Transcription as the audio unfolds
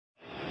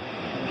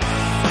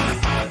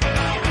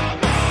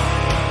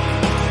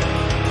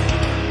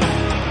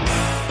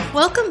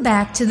Welcome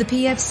back to the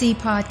PFC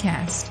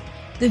podcast.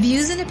 The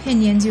views and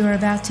opinions you are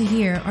about to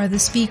hear are the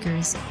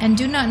speakers and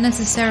do not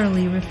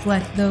necessarily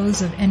reflect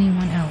those of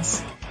anyone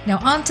else. Now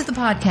on to the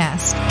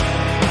podcast.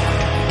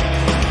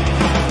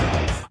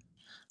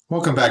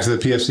 Welcome back to the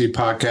PFC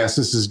podcast.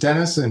 This is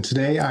Dennis, and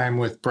today I am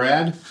with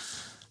Brad.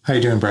 How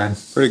you doing, Brad?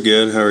 Pretty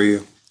good. How are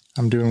you?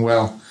 I'm doing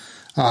well.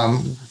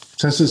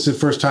 Since this is the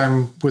first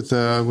time with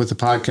the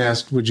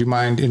podcast, would you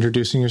mind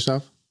introducing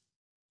yourself?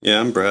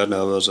 Yeah, I'm Brad.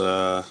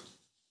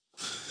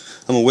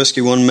 I'm a Whiskey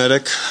One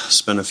medic.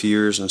 Spent a few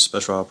years in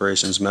special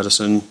operations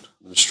medicine.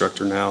 I'm an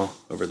instructor now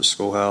over at the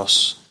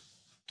schoolhouse.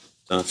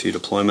 Done a few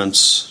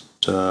deployments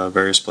to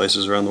various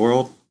places around the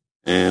world,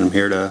 and I'm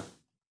here to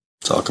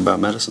talk about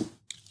medicine.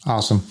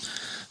 Awesome.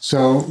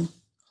 So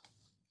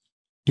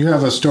you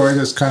have a story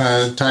that's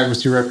kind of tied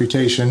with your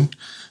reputation.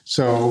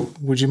 So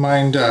would you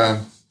mind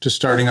just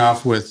starting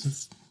off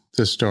with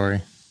this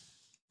story?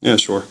 Yeah,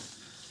 sure.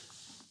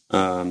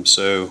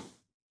 So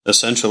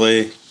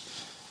essentially,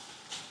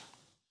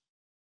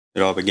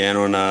 it all began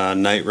on a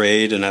night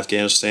raid in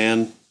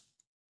Afghanistan.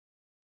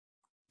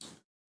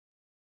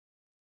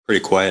 Pretty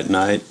quiet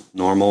night,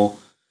 normal.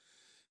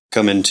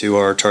 Come into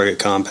our target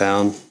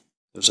compound.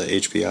 There's a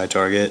HPI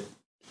target.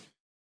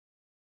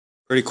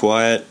 Pretty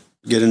quiet.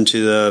 Get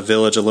into the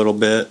village a little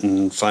bit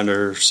and find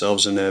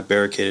ourselves in a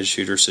barricaded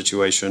shooter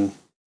situation.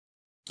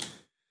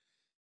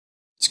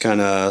 It's kind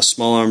of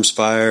small arms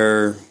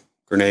fire,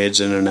 grenades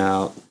in and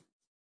out.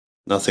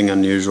 Nothing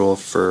unusual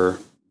for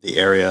the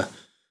area.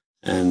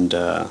 And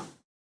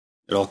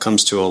it all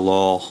comes to a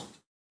lull.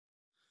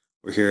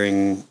 We're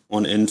hearing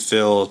on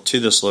infill to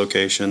this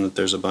location that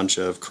there's a bunch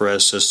of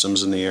res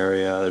systems in the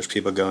area. There's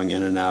people going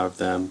in and out of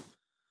them.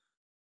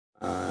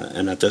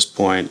 And at this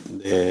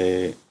point,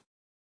 they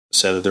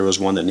said that there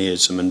was one that needed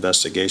some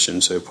investigation.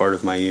 So part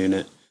of my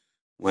unit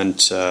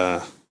went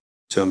to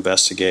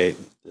investigate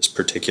this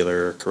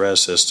particular res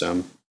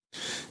system.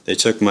 They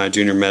took my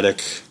junior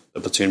medic,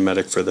 the platoon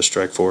medic for the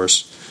strike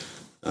force,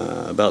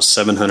 about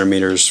 700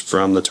 meters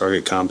from the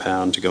target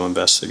compound to go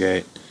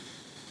investigate.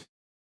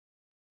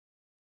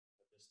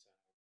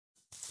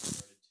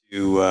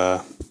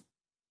 To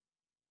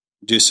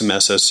do some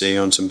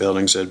SSC on some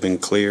buildings that had been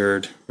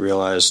cleared,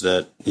 realized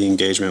that the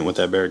engagement with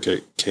that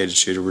barricaded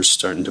shooter was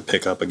starting to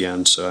pick up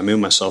again. So I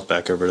moved myself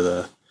back over to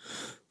the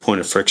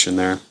point of friction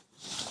there.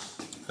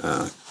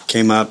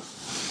 Came up.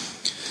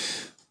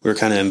 We were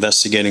kind of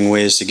investigating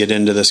ways to get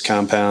into this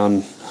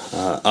compound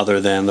other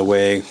than the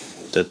way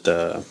that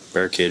the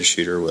barricade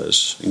shooter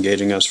was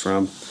engaging us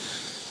from.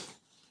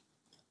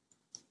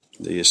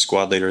 The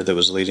squad leader that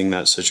was leading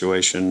that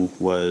situation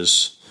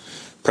was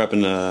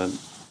prepping to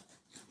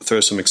throw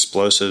some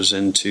explosives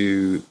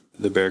into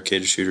the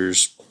barricade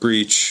shooter's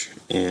breach,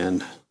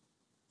 and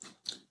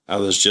I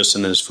was just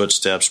in his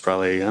footsteps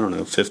probably,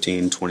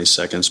 15, 20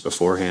 seconds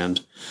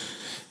beforehand,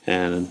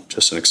 and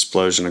just an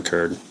explosion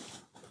occurred.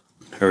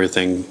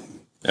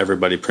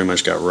 Everybody pretty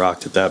much got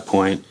rocked at that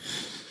point.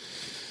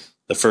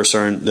 The first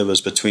sergeant that was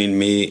between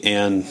me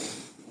and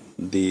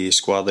the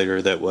squad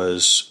leader that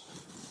was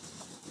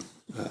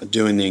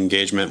doing the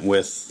engagement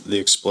with the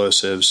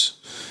explosives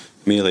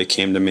immediately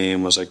came to me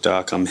and was like,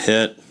 "Doc, I'm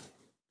hit.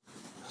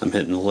 I'm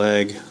hitting the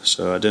leg."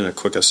 So I did a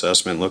quick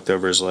assessment, looked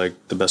over his leg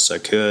the best I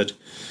could.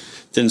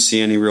 Didn't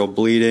see any real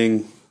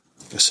bleeding.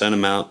 I sent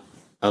him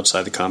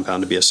outside the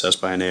compound to be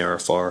assessed by an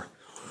ARFR.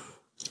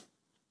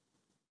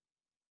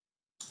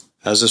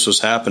 As this was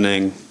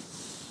happening,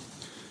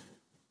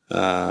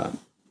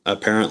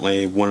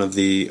 apparently one of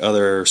the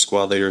other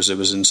squad leaders that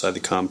was inside the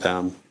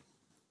compound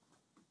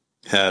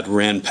had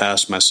ran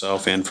past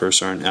myself and first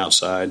sergeant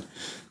outside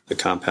the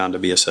compound to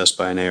be assessed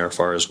by an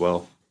ARFR as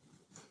well.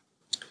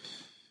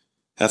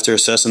 After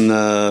assessing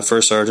the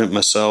first sergeant,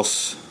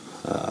 myself,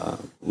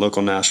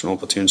 local national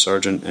platoon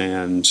sergeant,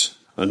 and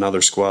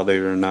another squad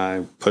leader and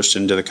I pushed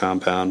into the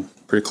compound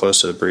pretty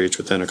close to the breach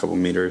within a couple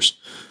meters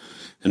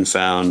and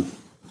found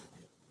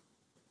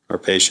our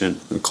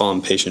patient. We call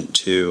him patient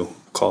 2,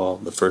 call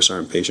the first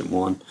sergeant patient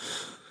 1.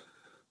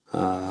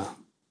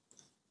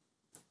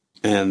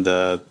 And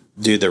the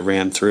dude that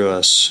ran through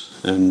us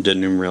and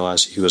didn't even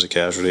realize he was a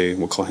casualty,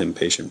 we'll call him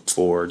patient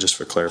 4 just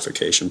for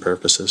clarification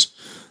purposes.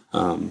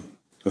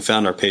 We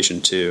found our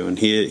patient 2, and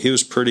he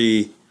was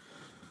pretty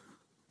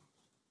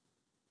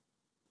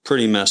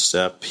messed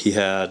up. He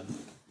had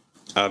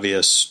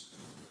obvious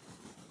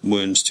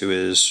wounds to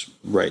his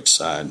right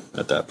side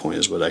at that point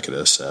is what I could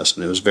assess,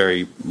 and it was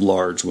very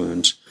large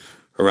wounds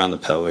around the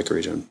pelvic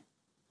region.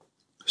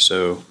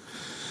 So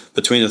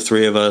between the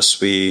three of us,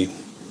 we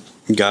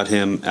got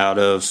him out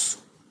of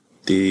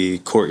the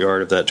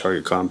courtyard of that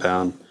target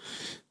compound,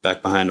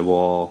 back behind a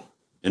wall,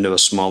 into a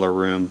smaller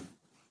room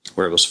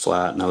where it was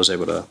flat, and I was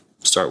able to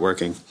start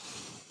working.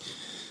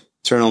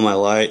 Turn on my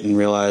light and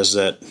realize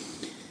that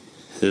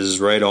his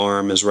right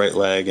arm, his right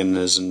leg, and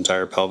his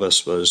entire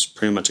pelvis was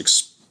pretty much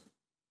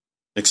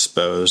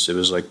exposed. It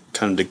was like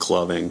kind of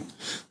decloving.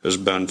 There was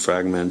bone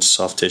fragments,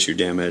 soft tissue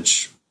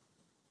damage,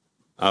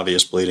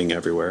 obvious bleeding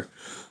everywhere,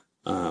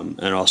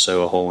 and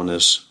also a hole in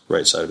his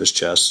right side of his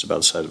chest, about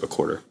the size of a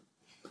quarter.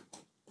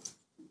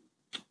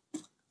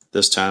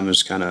 this time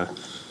is kind of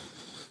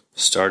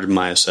started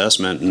my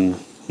assessment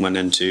and went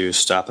into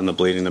stopping the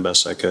bleeding the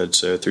best I could.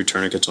 So threw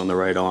tourniquets on the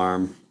right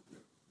arm,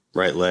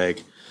 right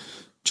leg,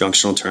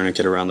 junctional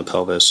tourniquet around the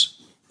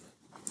pelvis,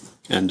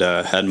 and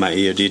had my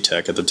EOD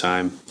tech at the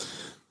time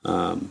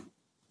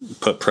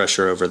put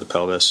pressure over the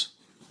pelvis.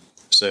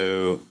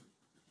 So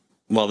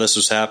while this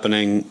was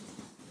happening,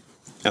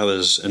 I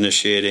was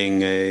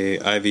initiating a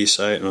IV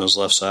site on his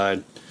left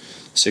side,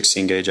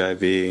 16 gauge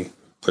IV,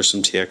 pushed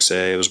some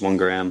TXA. It was 1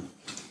 gram.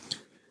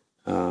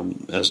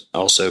 As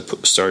also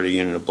started a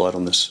unit of blood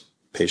on this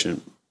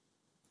patient.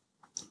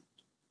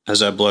 As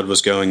that blood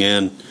was going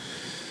in,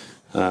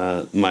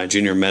 my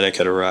junior medic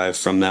had arrived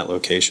from that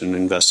location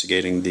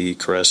investigating the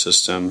caress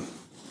system,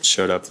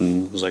 showed up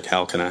and was like,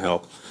 "How can I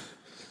help?"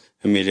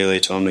 Immediately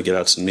told him to get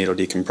out some needle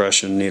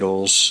decompression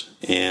needles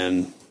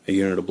and a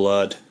unit of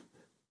blood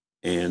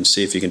and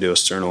see if he can do a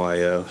sternal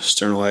IO.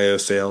 Sternal IO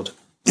failed.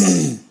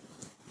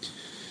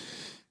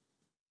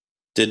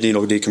 Did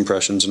needle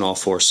decompressions in all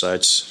 4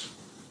 sites.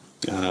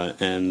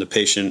 And the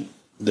patient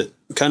that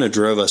kind of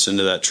drove us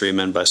into that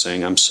treatment by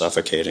saying, "I'm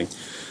suffocating."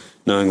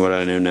 Knowing what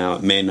I know now,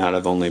 it may not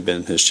have only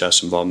been his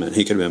chest involvement.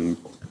 It could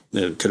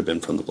have been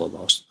from the blood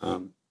loss.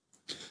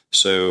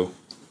 So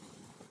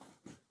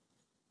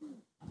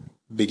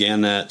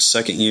began that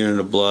second unit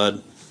of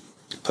blood,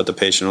 put the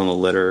patient on the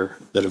litter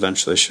that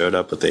eventually showed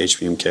up with the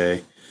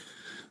HBMK.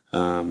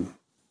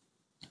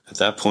 At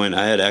that point,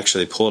 I had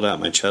actually pulled out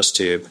my chest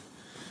tube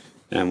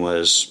and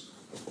was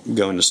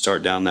going to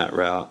start down that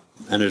route.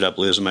 Ended up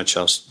losing my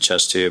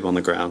chest tube on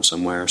the ground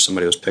somewhere.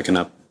 Somebody was picking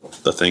up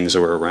the things that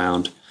were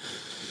around,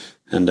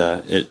 and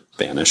it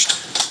vanished,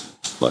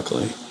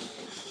 luckily.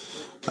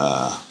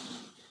 Got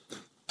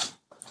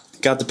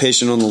the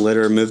patient on the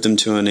litter, moved him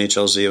to an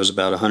HLZ. It was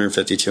about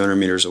 150, 200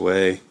 meters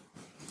away,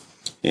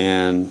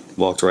 and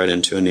walked right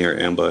into a near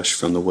ambush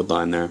from the wood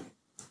line there.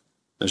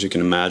 As you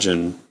can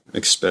imagine,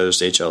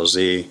 exposed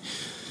HLZ,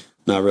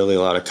 not really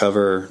a lot of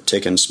cover,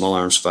 taking small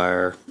arms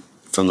fire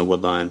from the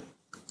wood line.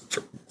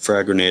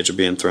 Frag grenades are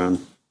being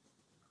thrown.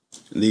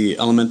 The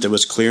element that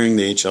was clearing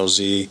the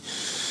HLZ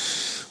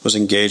was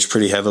engaged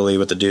pretty heavily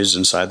with the dudes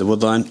inside the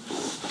wood line.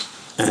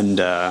 And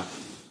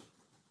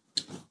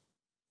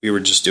we were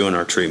just doing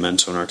our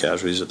treatments on our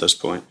casualties at this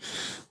point.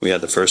 We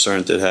had the first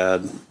sergeant that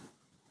had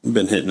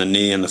been hit in the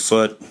knee and the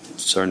foot.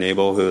 Sergeant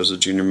Abel, who was a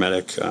junior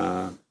medic,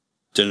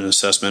 did an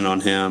assessment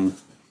on him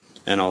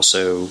and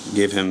also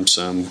gave him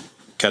some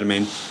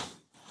ketamine.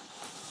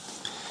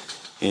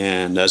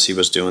 And as he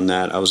was doing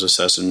that, I was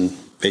assessing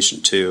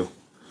patient 2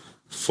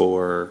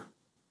 for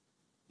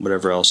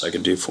whatever else I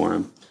could do for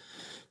him.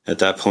 At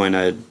that point,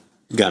 I had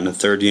gotten a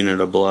 3rd unit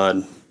of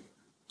blood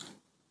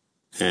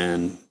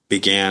and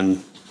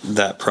began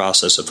that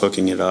process of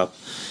hooking it up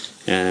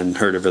and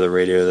heard over the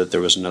radio that there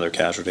was another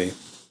casualty.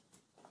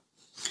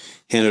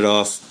 Handed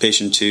off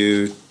patient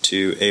 2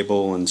 to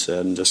Abel and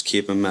said, "Just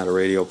keep him at a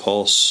radial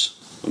pulse.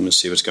 I'm going to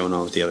see what's going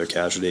on with the other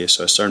casualty."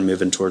 So I started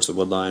moving towards the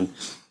wood line,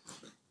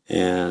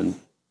 and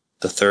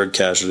the 3rd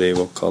casualty,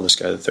 we'll call this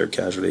guy the 3rd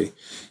casualty,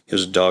 he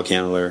was a dog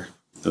handler.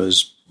 It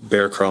was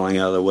bear crawling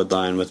out of the wood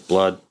line with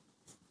blood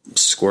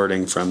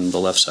squirting from the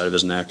left side of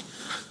his neck.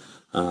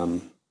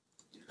 And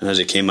as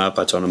he came up,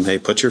 I told him, "Hey,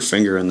 put your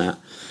finger in that."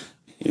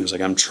 He was like,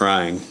 "I'm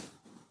trying."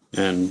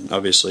 And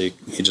obviously,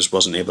 he just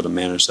wasn't able to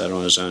manage that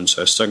on his own.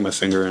 So I stuck my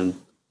finger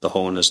in the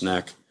hole in his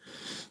neck,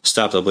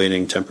 stopped the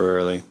bleeding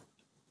temporarily,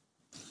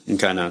 and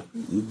kind of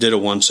did a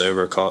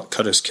once-over,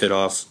 cut his kid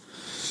off,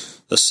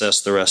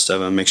 assess the rest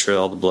of him, make sure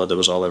all the blood that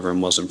was all over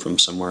him wasn't from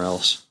somewhere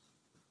else.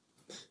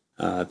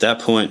 At that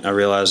point, I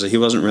realized that he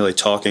wasn't really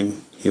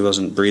talking. He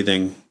wasn't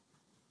breathing.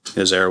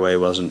 His airway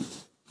wasn't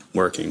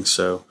working.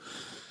 So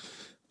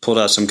pulled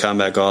out some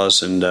combat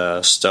gauze and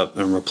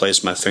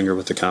replaced my finger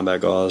with the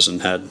combat gauze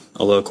and had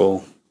a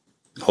local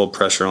hold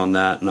pressure on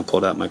that, and I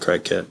pulled out my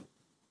Craig kit.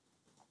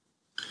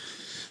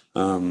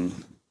 An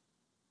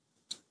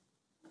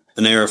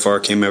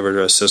ARFR came over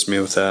to assist me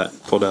with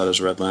that, pulled out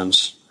his red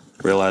lens,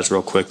 realized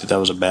real quick that that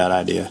was a bad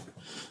idea.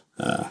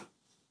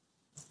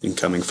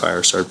 Incoming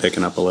fire started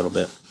picking up a little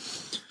bit.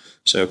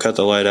 So cut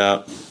the light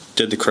out,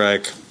 did the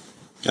crike.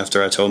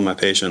 After I told my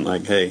patient,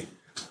 like, "Hey,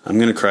 I'm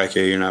going to crike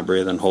you, you're not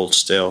breathing, hold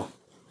still."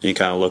 And he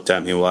kind of looked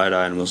at me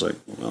wide-eyed and was like,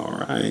 "All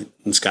right."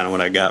 That's kind of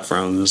what I got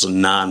from him. It was a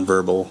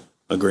non-verbal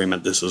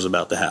agreement this was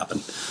about to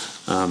happen.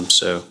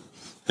 So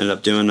ended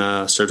up doing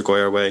a surgical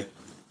airway.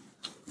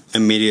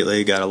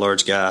 Immediately got a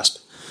large gasp.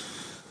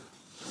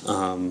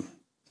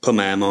 Put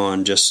my ammo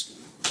on just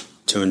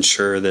to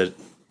ensure that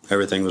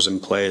everything was in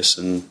place,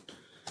 and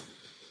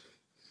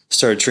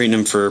started treating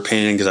him for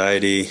pain and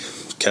anxiety,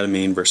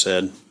 ketamine,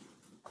 Versed.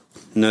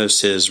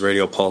 Noticed his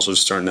radial pulse was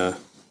starting to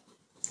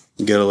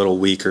get a little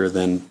weaker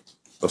than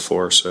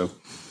before. So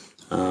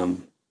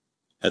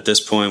at this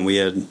point, we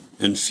had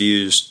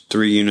infused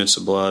 3 units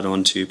of blood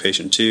onto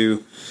patient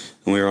 2,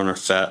 and we were on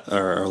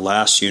our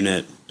last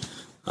unit,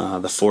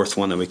 the 4th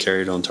one that we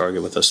carried on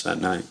target with us that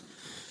night.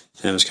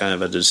 And it was kind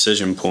of a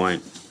decision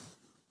point.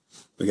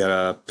 We got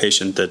a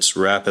patient that's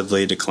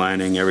rapidly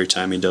declining every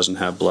time he doesn't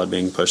have blood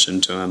being pushed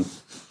into him.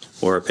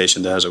 or a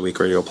patient that has a weak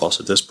radial pulse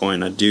at this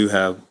point. I do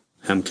have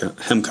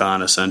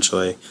HEMCON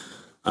essentially.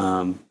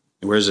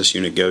 Where does this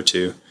unit go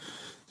to?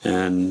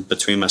 And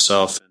between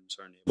myself and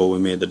Sergeant Abel, we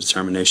made the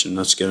determination,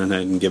 let's go ahead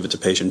and give it to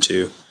patient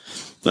 2.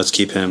 Let's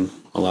keep him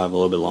alive a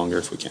little bit longer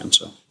if we can.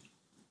 So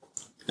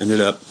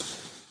ended up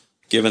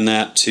giving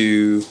that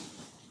to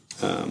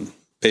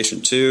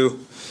patient 2.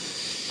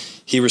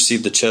 He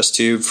received the chest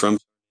tube from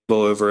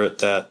Abel over at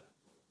that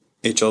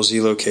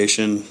HLZ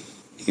location.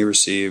 He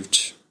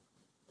received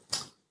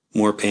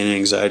more pain and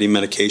anxiety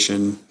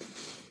medication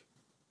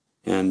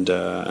and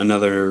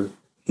another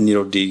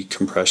needle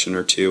decompression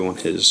or 2 on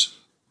his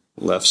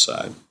left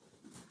side.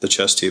 The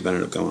chest tube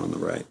ended up going on the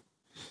right.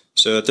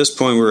 So at this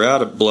point, we were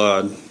out of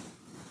blood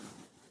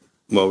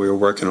while we were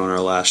working on our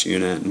last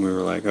unit, and we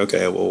were like,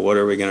 okay, well, what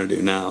are we going to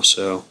do now?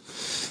 So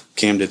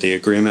came to the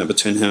agreement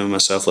between him and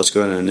myself, let's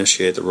go ahead and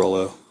initiate the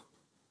Rollo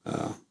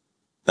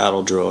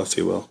battle drill, if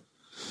you will.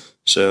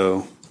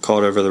 So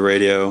called over the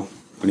radio,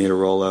 we need a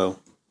Rollo.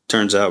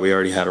 Turns out we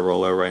already had a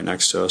Rollo right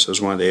next to us. It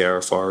was one of the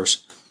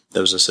ARFRs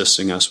that was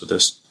assisting us with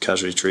this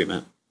casualty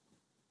treatment.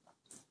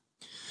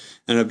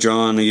 Ended up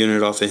drawing a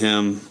unit off of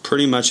him,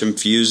 pretty much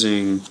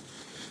infusing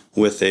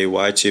with a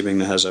Y tubing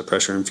that has a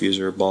pressure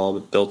infuser ball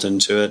built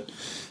into it,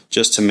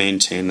 just to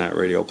maintain that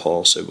radial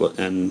pulse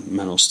and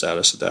mental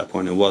status at that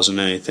point. It wasn't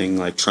anything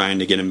like trying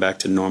to get him back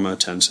to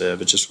normotensive.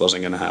 It just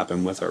wasn't going to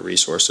happen with our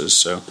resources.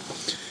 So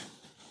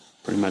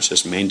pretty much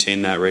just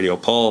maintain that radial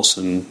pulse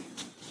and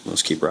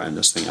let's keep riding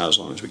this thing out as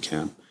long as we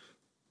can.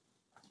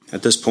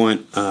 At this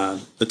point,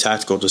 the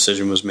tactical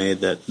decision was made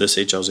that this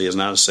HLZ is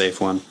not a safe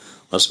one.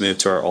 Let's move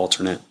to our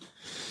alternate.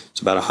 It's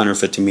about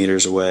 150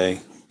 meters away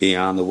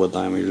beyond the wood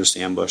line we were just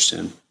ambushed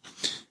in.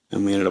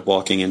 And we ended up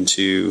walking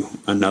into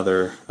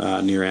another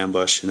near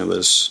ambush, and it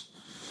was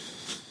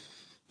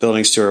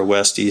buildings to our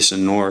west, east,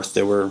 and north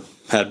that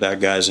had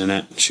bad guys in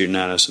it shooting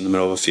at us in the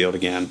middle of a field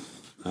again.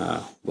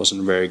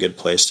 Wasn't a very good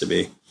place to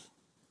be.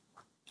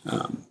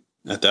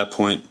 At that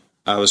point,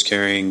 I was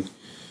carrying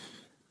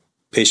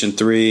patient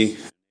 3.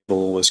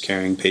 Abel was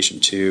carrying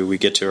patient 2. We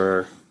get to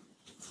our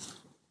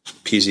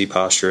PZ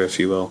posture, if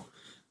you will,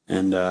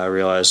 and I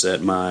realized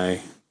that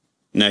my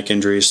neck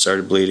injuries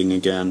started bleeding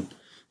again,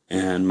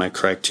 and my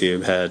Crike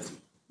tube had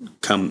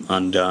come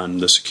undone.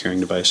 The securing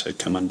device had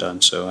come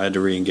undone, so I had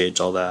to re-engage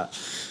all that,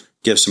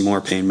 give some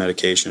more pain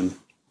medication,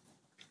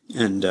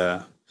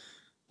 and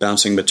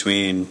bouncing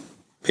between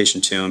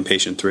patient 2 and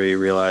patient 3,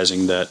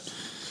 realizing that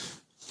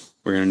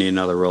we're going to need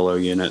another Rollo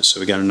unit. So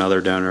we got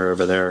another donor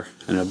over there,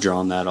 and I've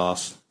drawn that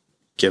off,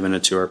 given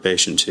it to our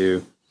patient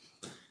 2,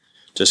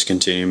 just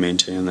continue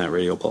maintaining that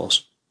radial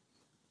pulse.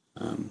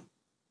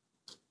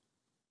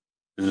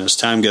 And as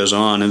time goes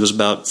on, it was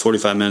about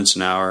 45 minutes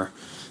an hour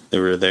that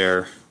we were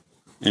there.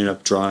 Ended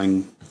up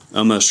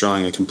almost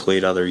drawing a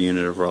complete other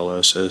unit of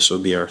Rollo. So this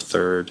would be our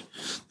third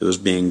that was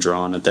being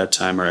drawn. At that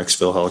time, our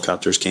exfil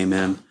helicopters came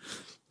in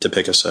to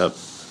pick us up.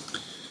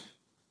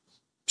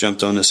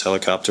 Jumped on this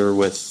helicopter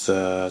with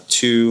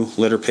 2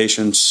 litter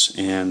patients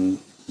and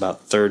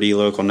about 30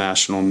 local,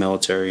 national,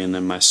 military, and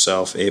then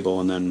myself, Abel,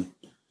 and then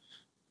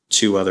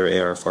 2 other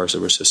ARFRs that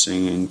were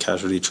assisting in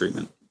casualty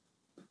treatment.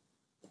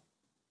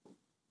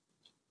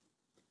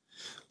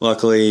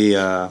 Luckily,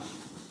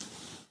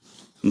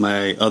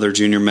 my other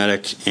junior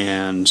medic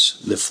and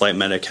the flight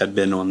medic had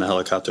been on the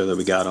helicopter that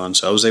we got on,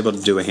 so I was able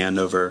to do a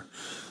handover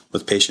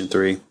with patient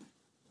 3.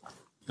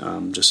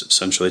 Just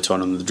essentially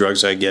told him the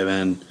drugs I'd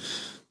given,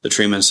 the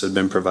treatments had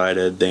been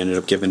provided. They ended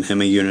up giving him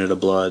a unit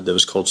of blood that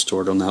was cold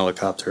stored on the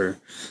helicopter.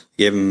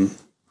 Gave him,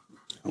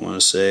 I want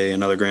to say,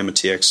 another gram of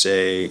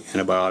TXA,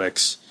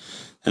 antibiotics,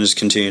 and just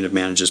continued to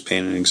manage his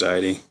pain and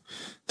anxiety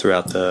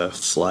throughout the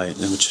flight.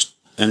 And it just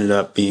ended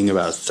up being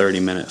about a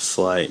 30-minute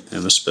flight,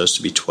 and it was supposed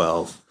to be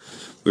 12.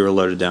 We were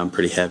loaded down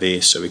pretty heavy,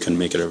 so we couldn't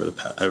make it over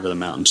the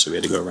mountain, so we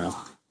had to go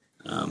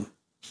around.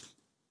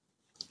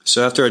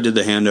 So after I did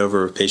the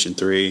handover of patient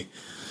 3,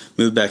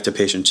 moved back to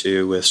patient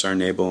 2 with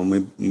Sergeant Abel,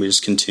 and we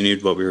just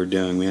continued what we were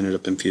doing. We ended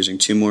up infusing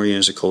 2 more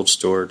units of cold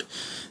stored,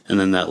 and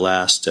then that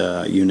last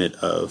unit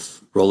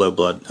of Rollo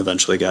blood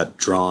eventually got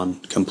drawn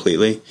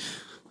completely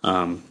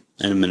and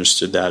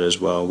administered that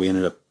as well. We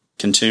ended up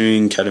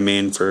continuing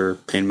ketamine for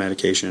pain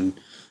medication,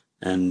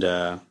 and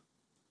I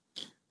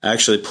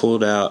actually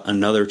pulled out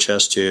another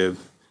chest tube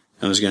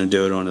and was going to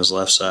do it on his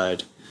left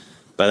side.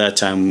 By that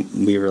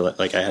time, we were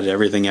like, I had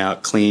everything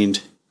out,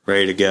 cleaned,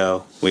 ready to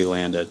go. We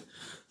landed.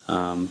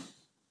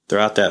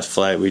 Throughout that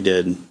flight, we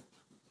did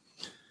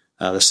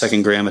the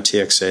 2nd gram of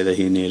TXA that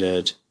he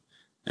needed,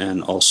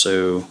 and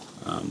also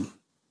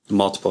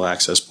multiple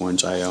access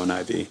points, IO and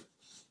IV.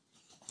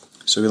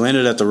 So we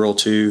landed at the Roll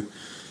 2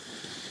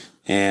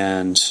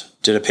 and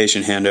did a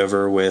patient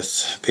handover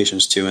with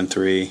patients 2 and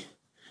 3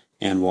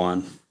 and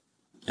 1,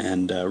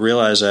 and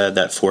realized I had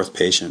that 4th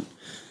patient.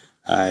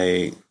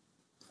 I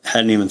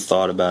hadn't even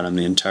thought about him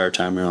the entire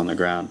time we were on the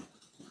ground.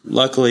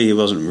 Luckily, he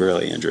wasn't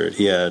really injured.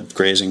 He had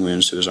grazing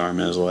wounds to his arm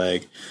and his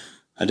leg.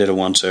 I did a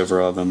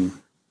once-over of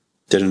him,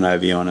 did an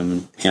IV on him,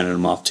 and handed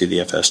him off to the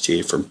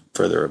FST for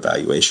further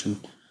evaluation.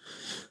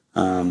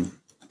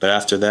 But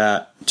after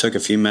that, took a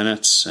few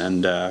minutes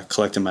and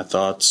collected my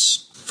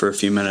thoughts for a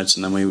few minutes,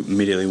 and then we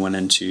immediately went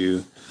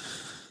into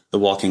the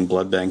walking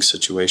blood bank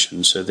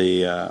situation. So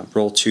the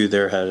Roll 2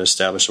 there had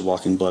established a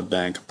walking blood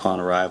bank upon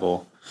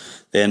arrival.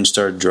 They hadn't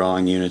started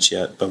drawing units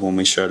yet, but when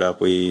we showed up,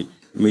 we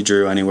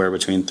drew anywhere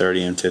between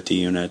 30 and 50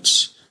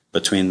 units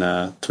between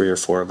the 3 or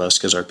 4 of us,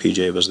 because our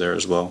PJ was there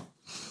as well.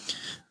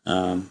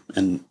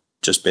 And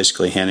just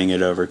basically handing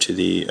it over to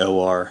the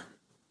OR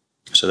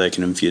so they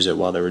can infuse it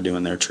while they were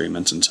doing their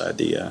treatments inside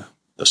the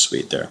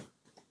suite there.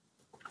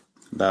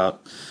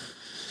 About,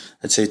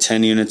 I'd say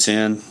 10 units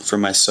in. For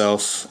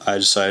myself, I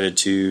decided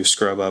to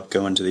scrub up,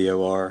 go into the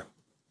OR,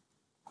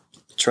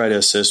 try to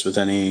assist with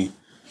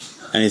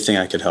anything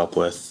I could help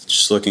with,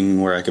 just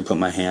looking where I could put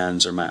my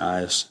hands or my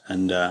eyes,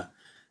 and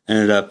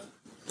ended up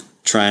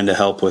trying to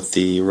help with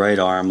the right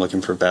arm,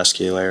 looking for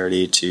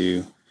vascularity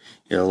to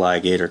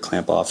ligate or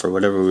clamp off or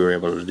whatever we were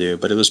able to do.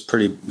 But it was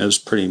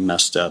pretty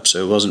messed up,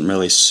 so it wasn't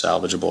really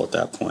salvageable at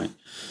that point.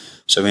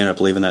 So we ended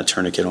up leaving that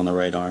tourniquet on the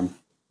right arm.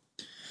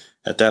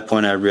 At that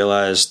point, I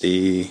realized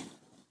the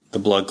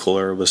blood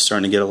cooler was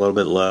starting to get a little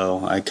bit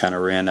low. I kind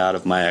of ran out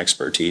of my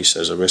expertise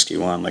as a risky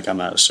one. Like, I'm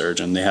not a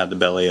surgeon. They had the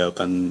belly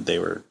open. They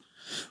were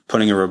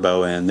putting a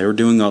robot in. They were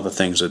doing all the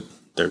things that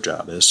their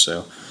job is.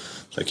 So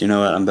it's like, you know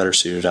what? I'm better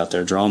suited out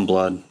there, drawing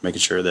blood, making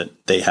sure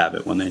that they have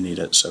it when they need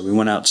it. So we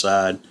went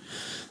outside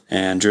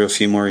and drew a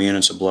few more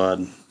units of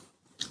blood.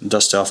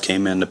 Dust off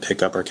came in to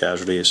pick up our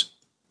casualties.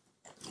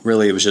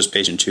 Really, it was just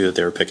patient 2 that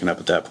they were picking up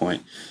at that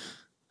point.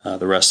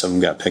 The rest of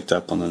them got picked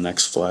up on the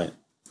next flight.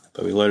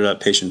 But we loaded up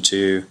patient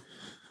 2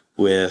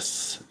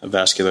 with a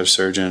vascular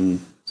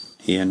surgeon.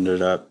 He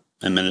ended up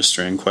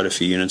administering quite a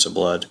few units of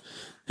blood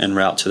en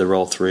route to the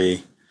Roll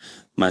 3.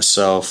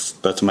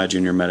 Myself, both of my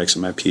junior medics,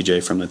 and my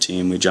PJ from the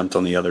team, we jumped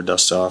on the other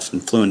dust off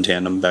and flew in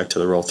tandem back to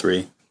the Roll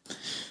 3.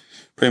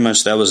 Pretty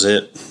much that was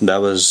it.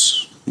 That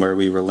was where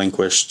we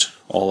relinquished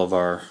all of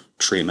our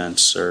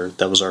treatments, or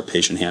that was our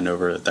patient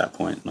handover at that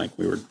point. Like,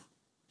 we were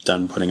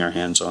done putting our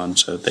hands on,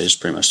 so they just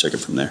pretty much took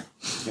it from there.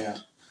 Yeah.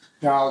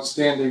 Now,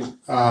 outstanding,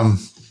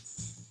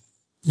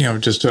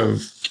 just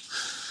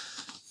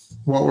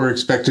what we're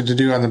expected to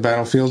do on the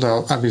battlefield.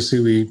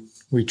 Obviously,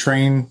 we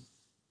train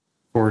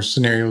for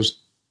scenarios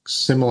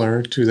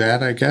similar to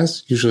that, I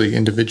guess, usually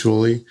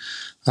individually,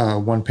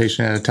 one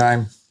patient at a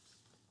time.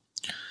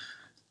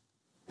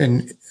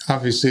 And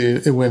obviously,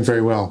 it went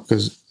very well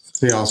because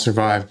they all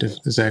survived.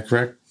 Is that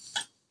correct?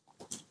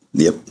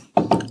 Yep.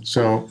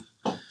 So,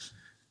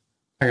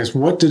 I guess,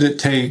 what did it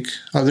take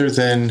other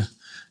than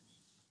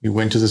you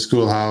went to the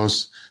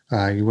schoolhouse,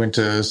 you went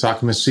to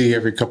Sockamasee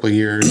every couple of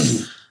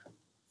years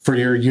for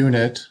your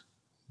unit?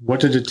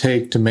 What did it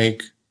take to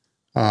make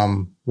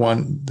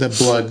the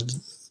blood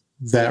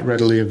that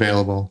readily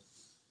available?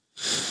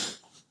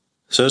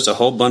 So there's a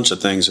whole bunch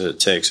of things that it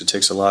takes. It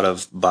takes a lot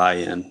of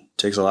buy-in. It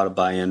takes a lot of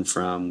buy-in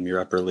from your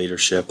upper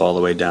leadership all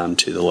the way down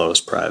to the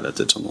lowest private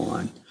that's on the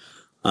line.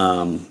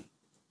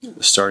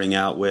 Starting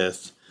out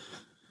with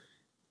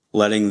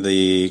letting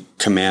the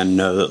command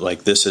know that,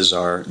 like, this is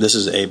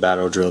a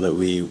battle drill that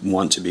we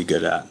want to be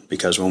good at,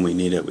 because when we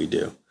need it, we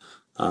do.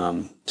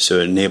 So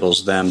it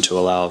enables them to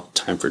allow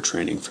time for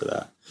training for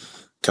that.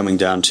 Coming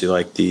down to,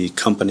 like, the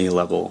company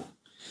level,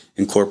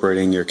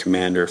 incorporating your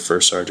commander,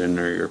 first sergeant,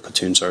 or your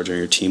platoon sergeant, or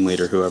your team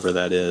leader, whoever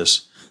that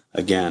is,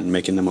 again,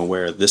 making them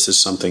aware this is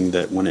something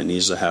that when it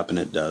needs to happen,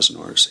 it does in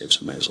order to save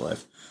somebody's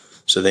life.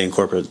 So they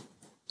incorporate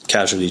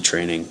casualty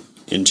training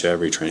into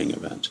every training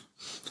event.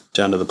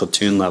 Down to the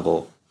platoon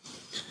level,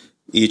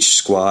 each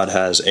squad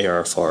has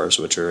ARFRs,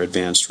 which are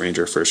Advanced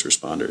Ranger First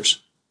Responders.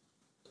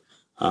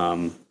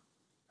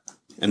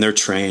 And they're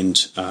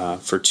trained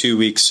for 2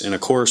 weeks in a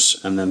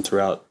course, and then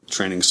throughout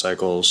training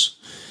cycles,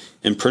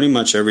 and pretty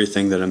much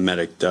everything that a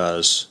medic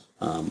does,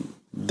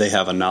 they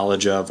have a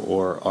knowledge of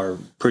or are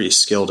pretty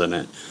skilled in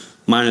it,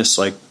 minus,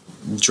 like,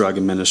 drug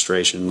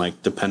administration,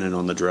 like, dependent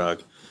on the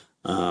drug.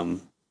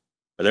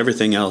 But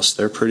everything else,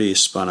 they're pretty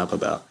spun up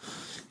about.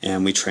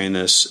 And we train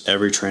this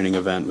every training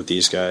event with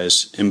these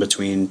guys. In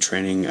between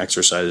training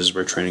exercises,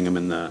 we're training them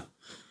in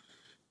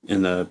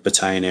the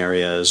battalion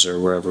areas or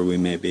wherever we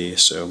may be.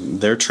 So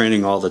they're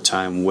training all the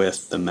time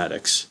with the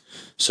medics.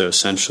 So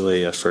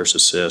essentially a first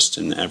assist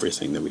in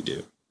everything that we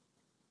do.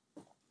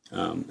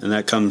 And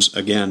that comes,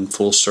 again,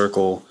 full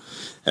circle.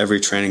 Every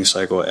training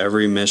cycle,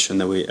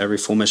 every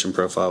full mission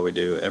profile we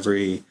do,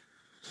 every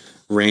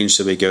range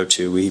that we go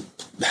to, we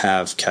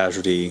have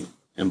casualty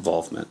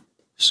involvement.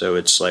 So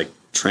it's like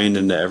trained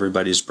into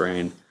everybody's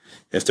brain.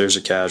 If there's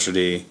a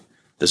casualty,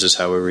 this is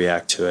how we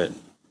react to it.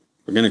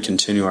 We're going to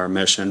continue our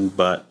mission,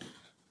 but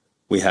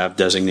we have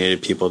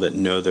designated people that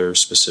know their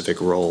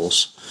specific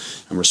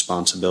roles and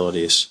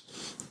responsibilities.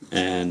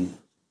 And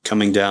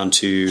coming down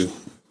to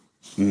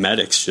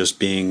medics just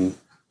being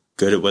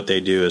good at what they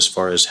do as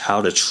far as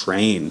how to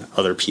train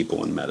other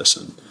people in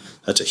medicine.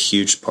 That's a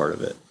huge part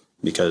of it,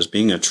 because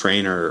being a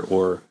trainer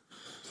or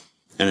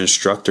an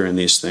instructor in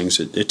these things,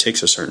 it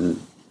takes a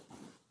certain,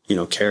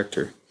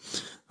 character.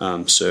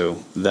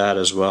 So that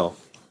as well.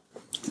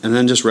 And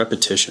then just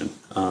repetition.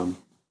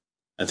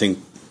 I think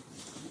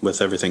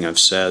with everything I've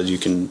said, you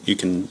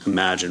can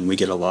imagine we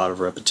get a lot of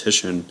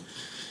repetition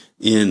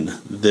in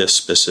this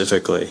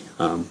specifically.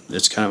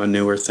 It's kind of a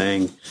newer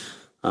thing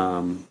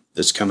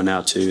that's coming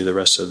out to the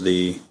rest of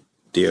the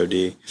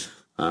DoD,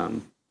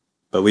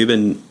 but we've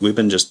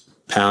been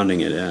just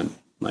pounding it in,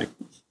 like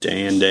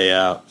day in, day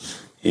out.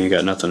 You ain't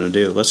got nothing to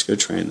do. Let's go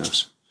train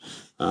this.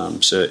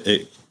 So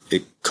it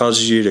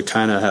causes you to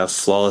kind of have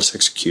flawless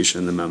execution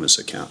in the moments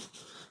that count.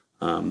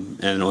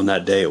 And on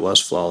that day, it was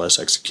flawless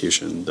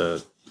execution.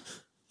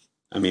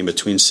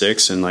 Between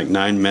 6 and like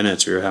 9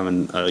 minutes, we were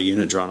having a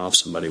unit drawn off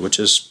somebody, which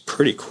is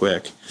pretty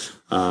quick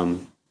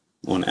on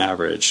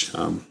average.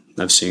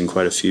 I've seen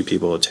quite a few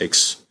people, it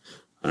takes,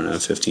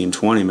 15,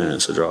 20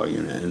 minutes to draw a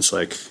unit. And it's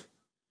like,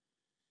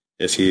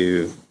 if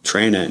you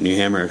train it and you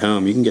hammer it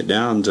home, you can get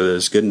down to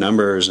those good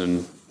numbers,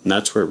 and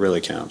that's where it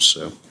really counts.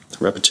 So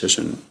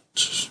repetition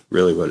is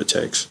really what it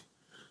takes.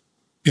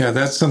 Yeah,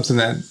 that's something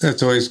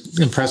that's always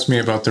impressed me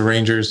about the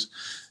Rangers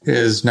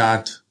is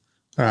not,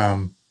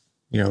 not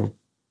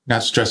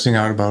stressing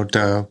out about,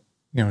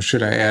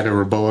 should I add a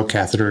Reboa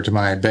catheter to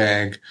my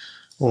bag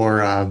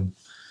or, a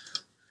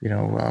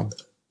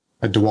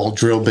DeWalt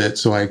drill bit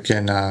so I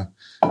can,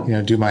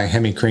 do my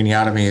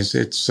hemicraniotomies.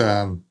 It's,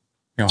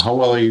 how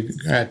well are you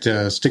at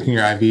sticking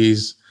your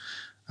IVs?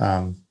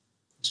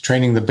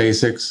 Training the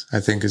basics, I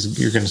think,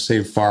 you're going to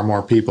save far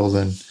more people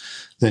than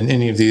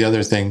any of the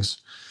other things.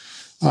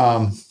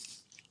 One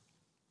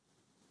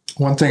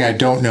thing I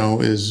don't know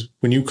is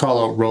when you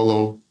call out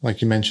Rolo,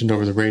 like you mentioned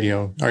over the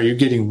radio, are you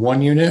getting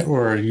one unit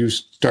or are you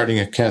starting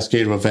a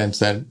cascade of events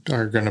that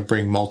are going to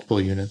bring multiple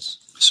units?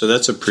 So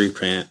that's a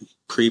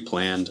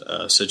pre-planned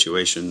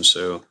situation.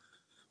 So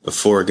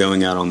before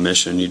going out on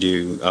mission, you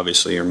do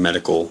obviously your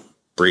medical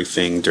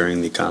briefing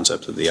during the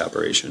concept of the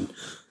operation.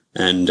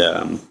 And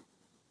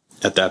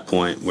at that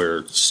point,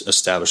 we're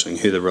establishing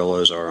who the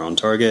Rolos are on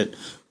target,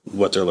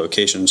 what their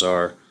locations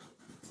are,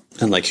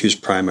 and like who's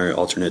primary,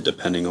 alternate,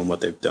 depending on what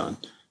they've done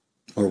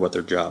or what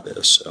their job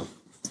is. So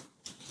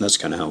that's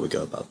kind of how we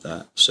go about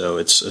that. So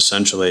it's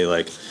essentially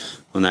like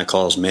when that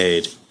call is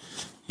made,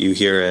 you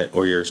hear it,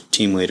 or your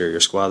team leader, your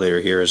squad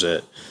leader hears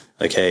it,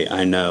 like, hey,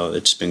 I know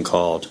it's been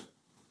called.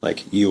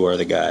 Like, you are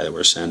the guy that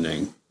we're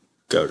sending.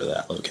 Go to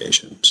that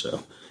location.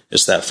 So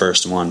it's that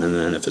first one, and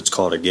then if it's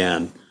called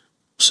again,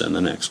 send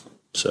the next one.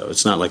 So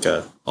it's not like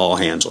a all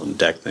hands on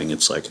deck thing.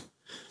 It's like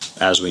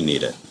as we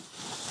need it.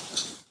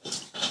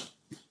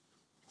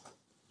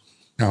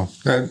 No,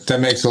 that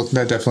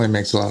definitely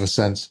makes a lot of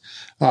sense.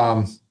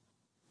 Now,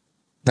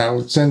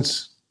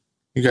 since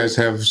you guys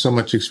have so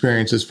much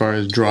experience as far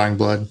as drawing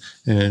blood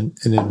and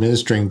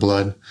administering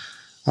blood,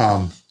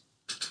 and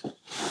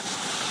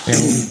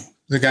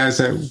the guys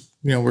that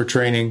we're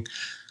training,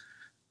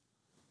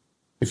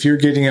 if you're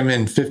getting them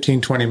in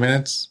 15, 20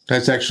 minutes,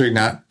 that's actually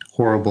not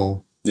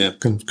horrible. Yeah.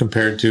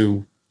 Compared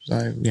to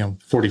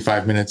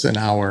 45 minutes, an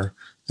hour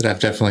that I've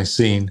definitely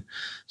seen.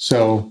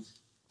 So,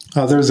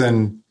 other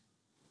than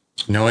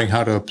knowing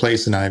how to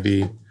place an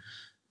IV,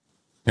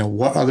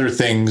 what other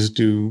things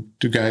do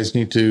guys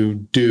need to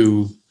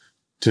do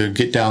to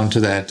get down to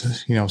that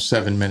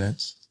 7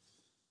 minutes?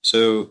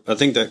 So I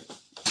think that,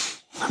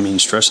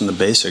 stressing the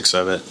basics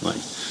of it,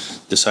 like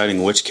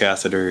deciding which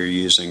catheter you're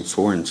using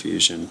for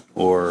infusion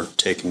or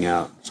taking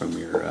out from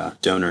your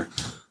donor.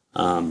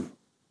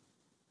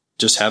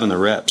 Just having the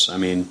reps.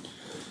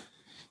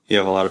 You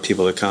have a lot of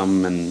people that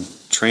come and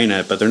train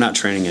it, but they're not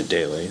training it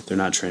daily. They're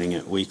not training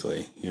it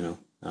weekly,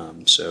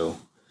 So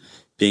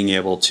being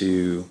able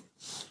to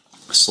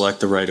select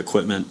the right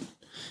equipment,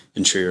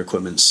 ensure your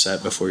equipment's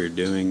set before you're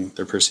doing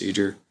the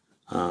procedure.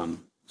 And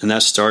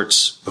that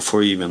starts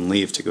before you even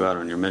leave to go out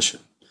on your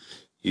mission.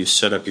 You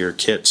set up your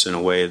kits in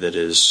a way that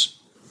is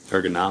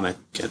ergonomic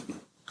and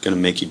going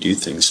to make you do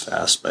things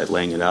fast by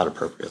laying it out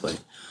appropriately.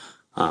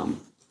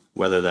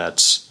 Whether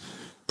that's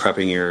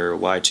prepping your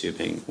Y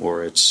tubing,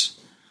 or it's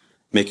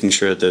making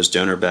sure that those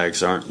donor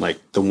bags aren't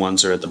like the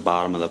ones that are at the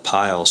bottom of the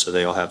pile, so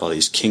they all have all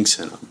these kinks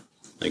in them.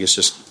 Like, it's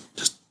just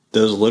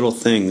those little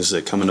things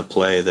that come into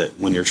play that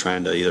when you're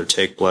trying to either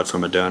take blood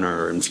from a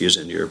donor or infuse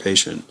it into your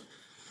patient,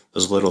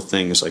 those little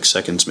things, like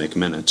seconds make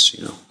minutes,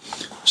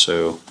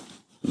 So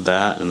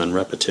that, and then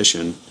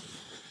repetition,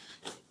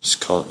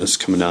 it's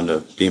coming down to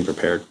being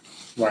prepared.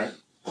 Right.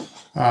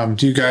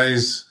 Do you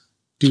guys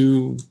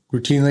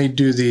routinely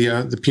do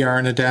the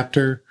PRN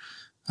adapter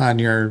on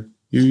your?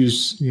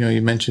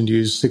 You mentioned you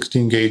use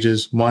 16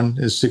 gauges. One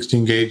is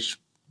 16 gauge,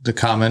 the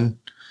common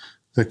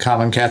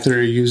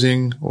catheter you're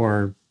using,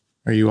 or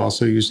are you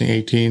also using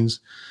 18s?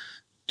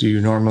 Do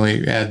you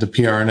normally add the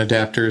PRN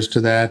adapters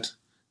to that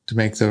to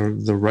make the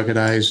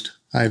ruggedized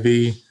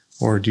IV,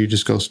 or do you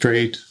just go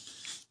straight?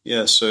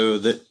 Yeah, so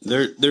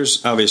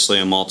there's obviously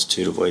a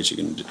multitude of ways you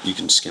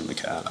can skin the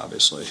cat,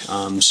 obviously.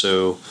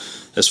 So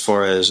as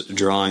far as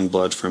drawing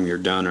blood from your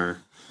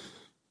donor,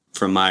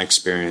 from my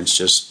experience,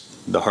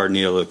 just the hard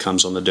needle that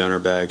comes on the donor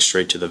bag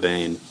straight to the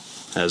vein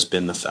has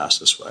been the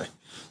fastest way.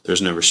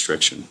 There's no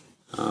restriction.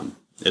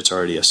 It's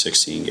already a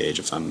 16 gauge,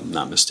 if I'm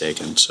not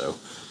mistaken. So,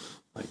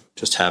 like,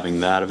 just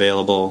having that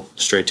available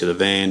straight to the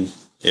vein,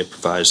 it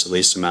provides the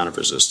least amount of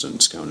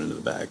resistance going into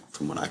the bag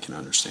from what I can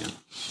understand.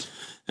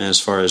 And as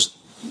far as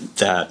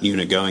that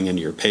unit going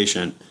into your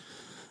patient,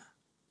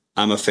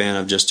 I'm a fan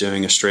of just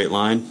doing a straight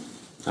line,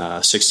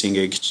 16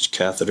 gauge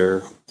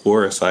catheter,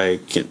 or if I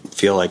can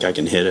feel like I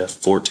can hit a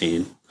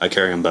 14, I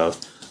carry them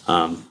both.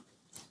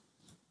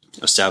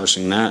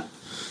 Establishing that,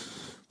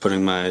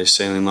 putting my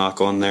saline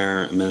lock on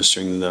there,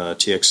 administering the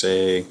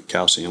TXA,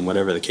 calcium,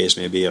 whatever the case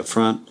may be up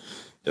front,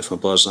 if my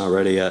blood's not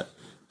ready yet,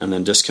 and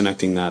then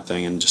disconnecting that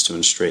thing and just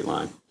doing a straight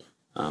line.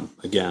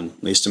 Again,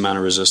 least amount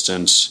of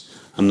resistance.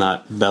 I'm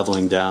not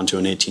beveling down to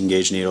an 18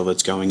 gauge needle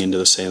that's going into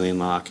the saline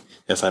lock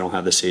if I don't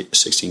have the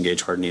 16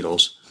 gauge hard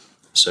needles.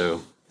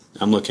 So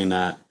I'm looking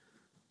at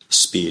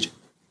speed,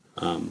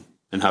 and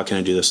how can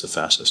I do this the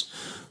fastest?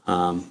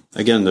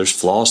 Again, there's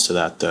flaws to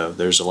that, though.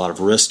 There's a lot of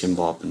risk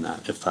involved in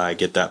that. If I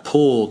get that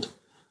pulled,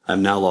 I've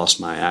now lost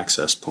my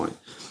access point.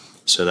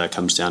 So that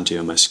comes down to,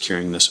 am I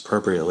securing this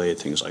appropriately,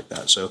 things like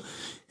that. So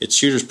it's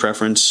shooter's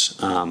preference,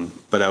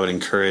 but I would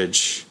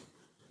encourage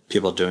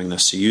people doing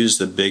this to use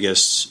the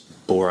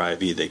biggest bore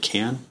IV they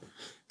can,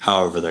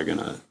 however they're going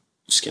to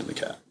skin the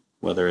cat.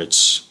 Whether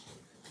it's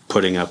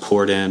putting a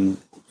port in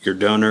your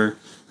donor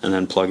and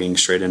then plugging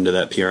straight into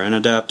that PRN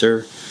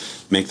adapter,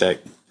 make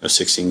that a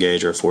 16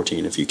 gauge or a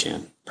 14 if you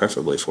can,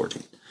 preferably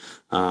 14.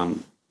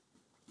 And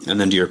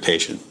then do your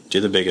patient. Do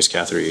the biggest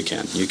catheter you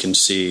can. You can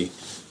see,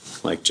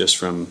 like, just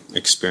from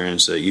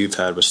experience that you've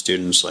had with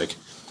students, like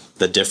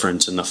the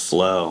difference in the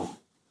flow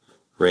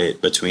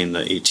rate between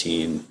the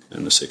 18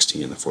 and the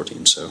 16 and the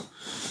 14. So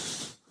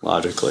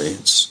logically,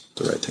 it's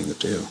the right thing to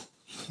do.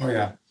 Oh,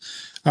 yeah.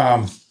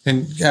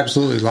 And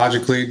absolutely,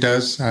 logically it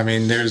does. I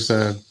mean, there's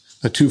a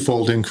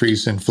twofold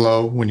increase in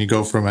flow when you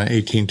go from an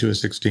 18 to a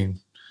 16.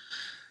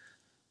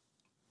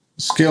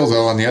 Skill,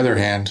 though, on the other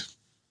hand,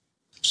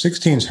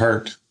 16's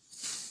hurt,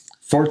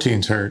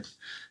 14's hurt,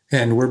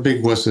 and we're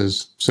big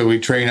wusses. So we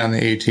train on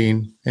the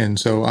 18, and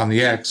so on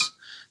the X,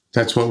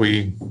 that's what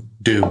we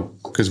do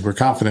because we're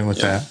confident with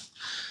that.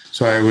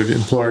 So I would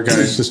implore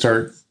guys to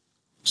start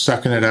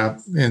sucking it up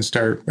and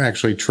start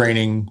actually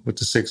training with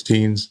the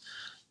 16s.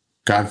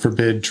 God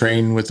forbid,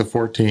 train with the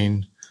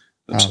 14,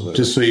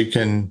 just so you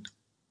can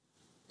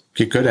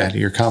get good at it.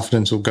 Your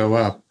confidence will go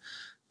up.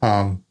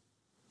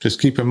 Just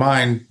keep in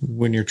mind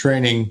when you're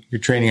training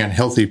on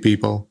healthy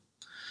people.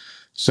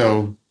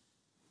 So,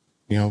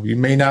 you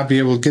may not be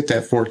able to get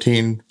that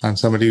 14 on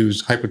somebody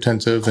who's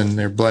hypotensive and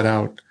they're bled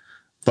out,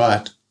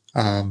 but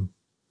by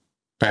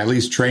at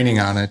least training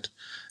on it,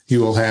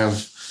 you'll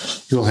have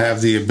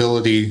the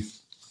ability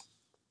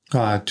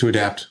to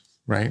adapt.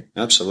 Right.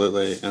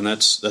 Absolutely. And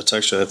that's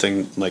actually the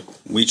thing. Like,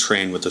 we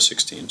train with the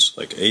 16s.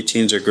 Like,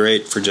 18s are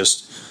great for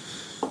just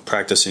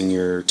practicing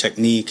your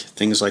technique,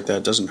 things like that.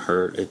 It doesn't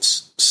hurt.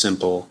 It's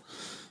simple.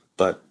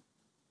 But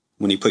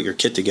when you put your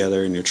kit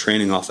together and you're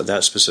training off of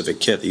that specific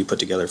kit that you put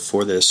together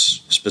for this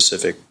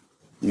specific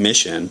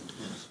mission,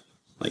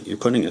 like, you're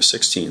putting a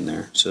 16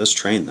 there. So let's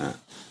train that.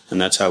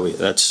 And that's how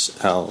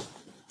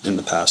in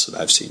the past that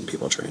I've seen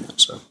people train it.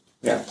 So,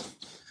 yeah.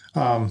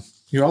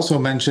 You also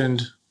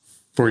mentioned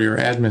for your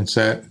admin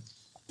set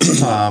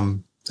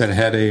that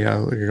had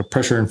a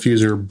pressure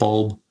infuser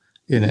bulb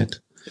in it.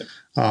 Yep.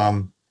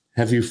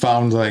 Have you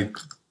found, or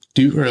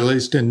at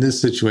least in this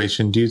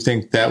situation, do you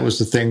think that was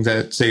the thing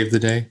that saved the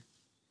day?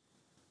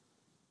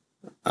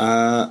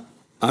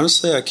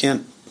 Honestly, I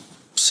can't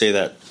say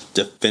that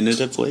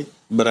definitively,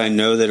 but I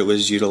know that it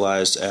was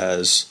utilized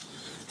as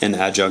an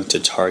adjunct to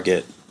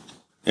target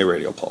a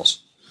radial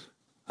pulse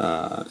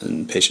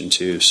in patient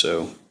 2.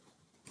 So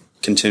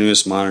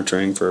continuous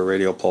monitoring for a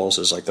radial pulse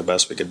is like the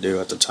best we could do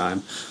at the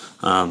time.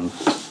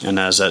 And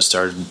as that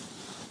started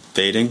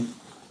fading,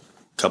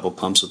 a couple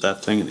pumps with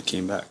that thing and it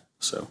came back.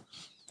 So,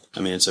 I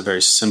mean, it's a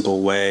very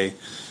simple way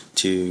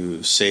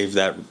to save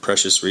that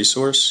precious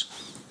resource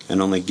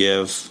and only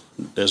give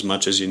as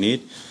much as you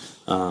need.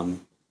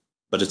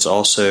 But it's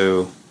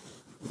also,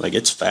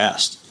 it's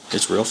fast.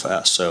 It's real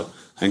fast. So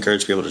I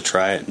encourage people to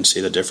try it and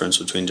see the difference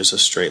between just a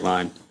straight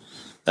line,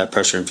 that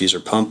pressure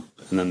infuser pump,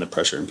 and then the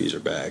pressure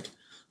infuser bag.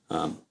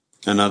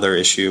 Another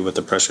issue with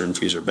the pressure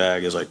infuser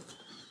bag is,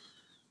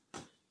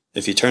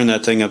 if you turn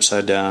that thing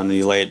upside down and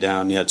you lay it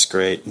down, yeah, it's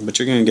great, but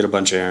you're going to get a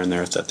bunch of air in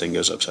there if that thing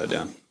goes upside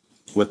down.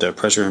 With the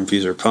pressure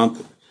infuser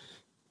pump,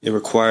 it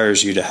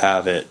requires you to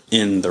have it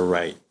in the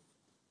right,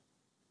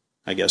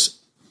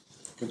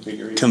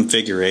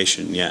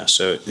 configuration. Yeah.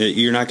 So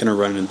you're not going to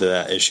run into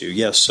that issue.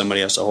 Yes,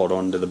 somebody has to hold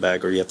on to the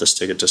bag, or you have to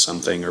stick it to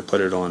something or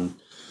put it on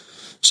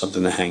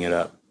something to hang it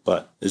up,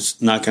 but it's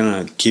not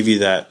going to give you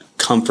that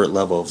comfort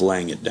level of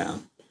laying it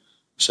down.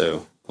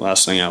 So the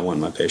last thing I want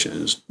my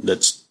patient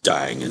that's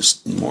dying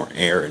is more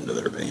air into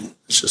their vein.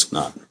 It's just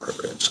not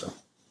appropriate. So,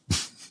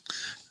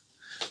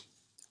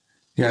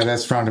 yeah,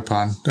 that's frowned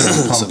upon.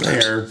 Pump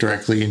air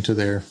directly into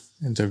their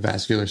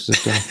vascular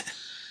system.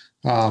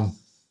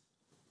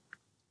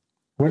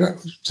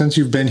 Since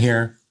you've been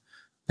here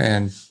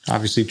and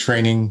obviously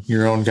training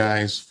your own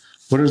guys,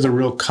 what are the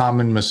real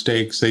common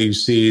mistakes that you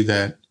see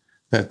that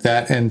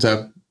ends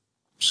up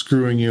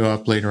screwing you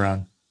up later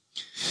on?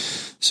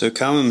 So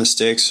common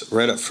mistakes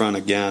right up front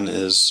again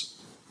is,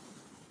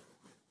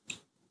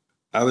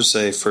 I would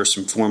say first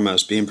and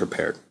foremost, being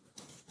prepared.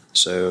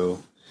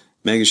 So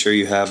making sure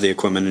you have the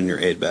equipment in your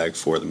aid bag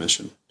for the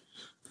mission.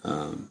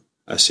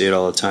 I see it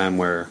all the time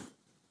where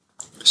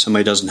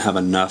somebody doesn't have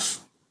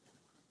enough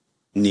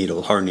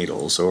hard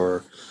needles,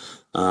 or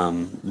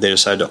they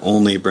decide to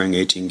only bring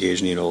 18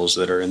 gauge needles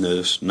that are in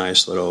those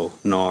nice little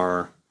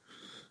NAR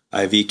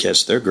IV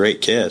kits. They're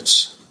great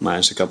kits,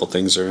 minus a couple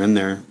things that are in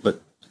there,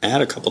 but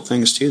add a couple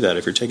things to that.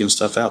 If you're taking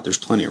stuff out, there's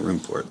plenty of room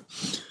for it.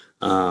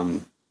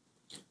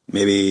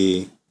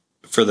 Maybe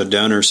for the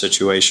donor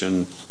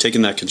situation,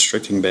 taking that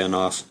constricting band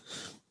off,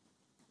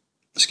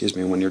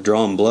 when you're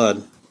drawing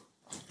blood,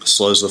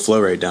 slows the flow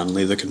rate down.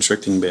 Leave the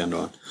constricting band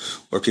on.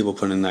 Or people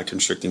putting that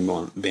constricting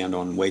band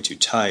on way too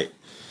tight,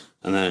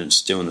 and then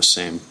it's doing the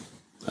same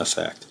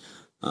effect.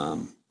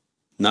 Not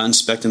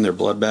inspecting their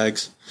blood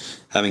bags,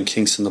 having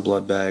kinks in the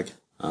blood bag,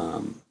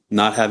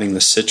 not having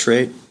the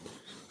citrate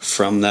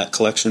from that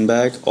collection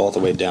bag all the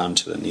way down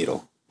to the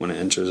needle when it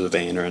enters a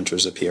vein or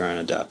enters a PRN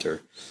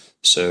adapter.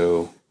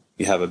 So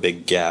you have a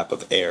big gap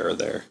of air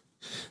there.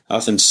 I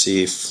often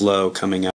see flow coming out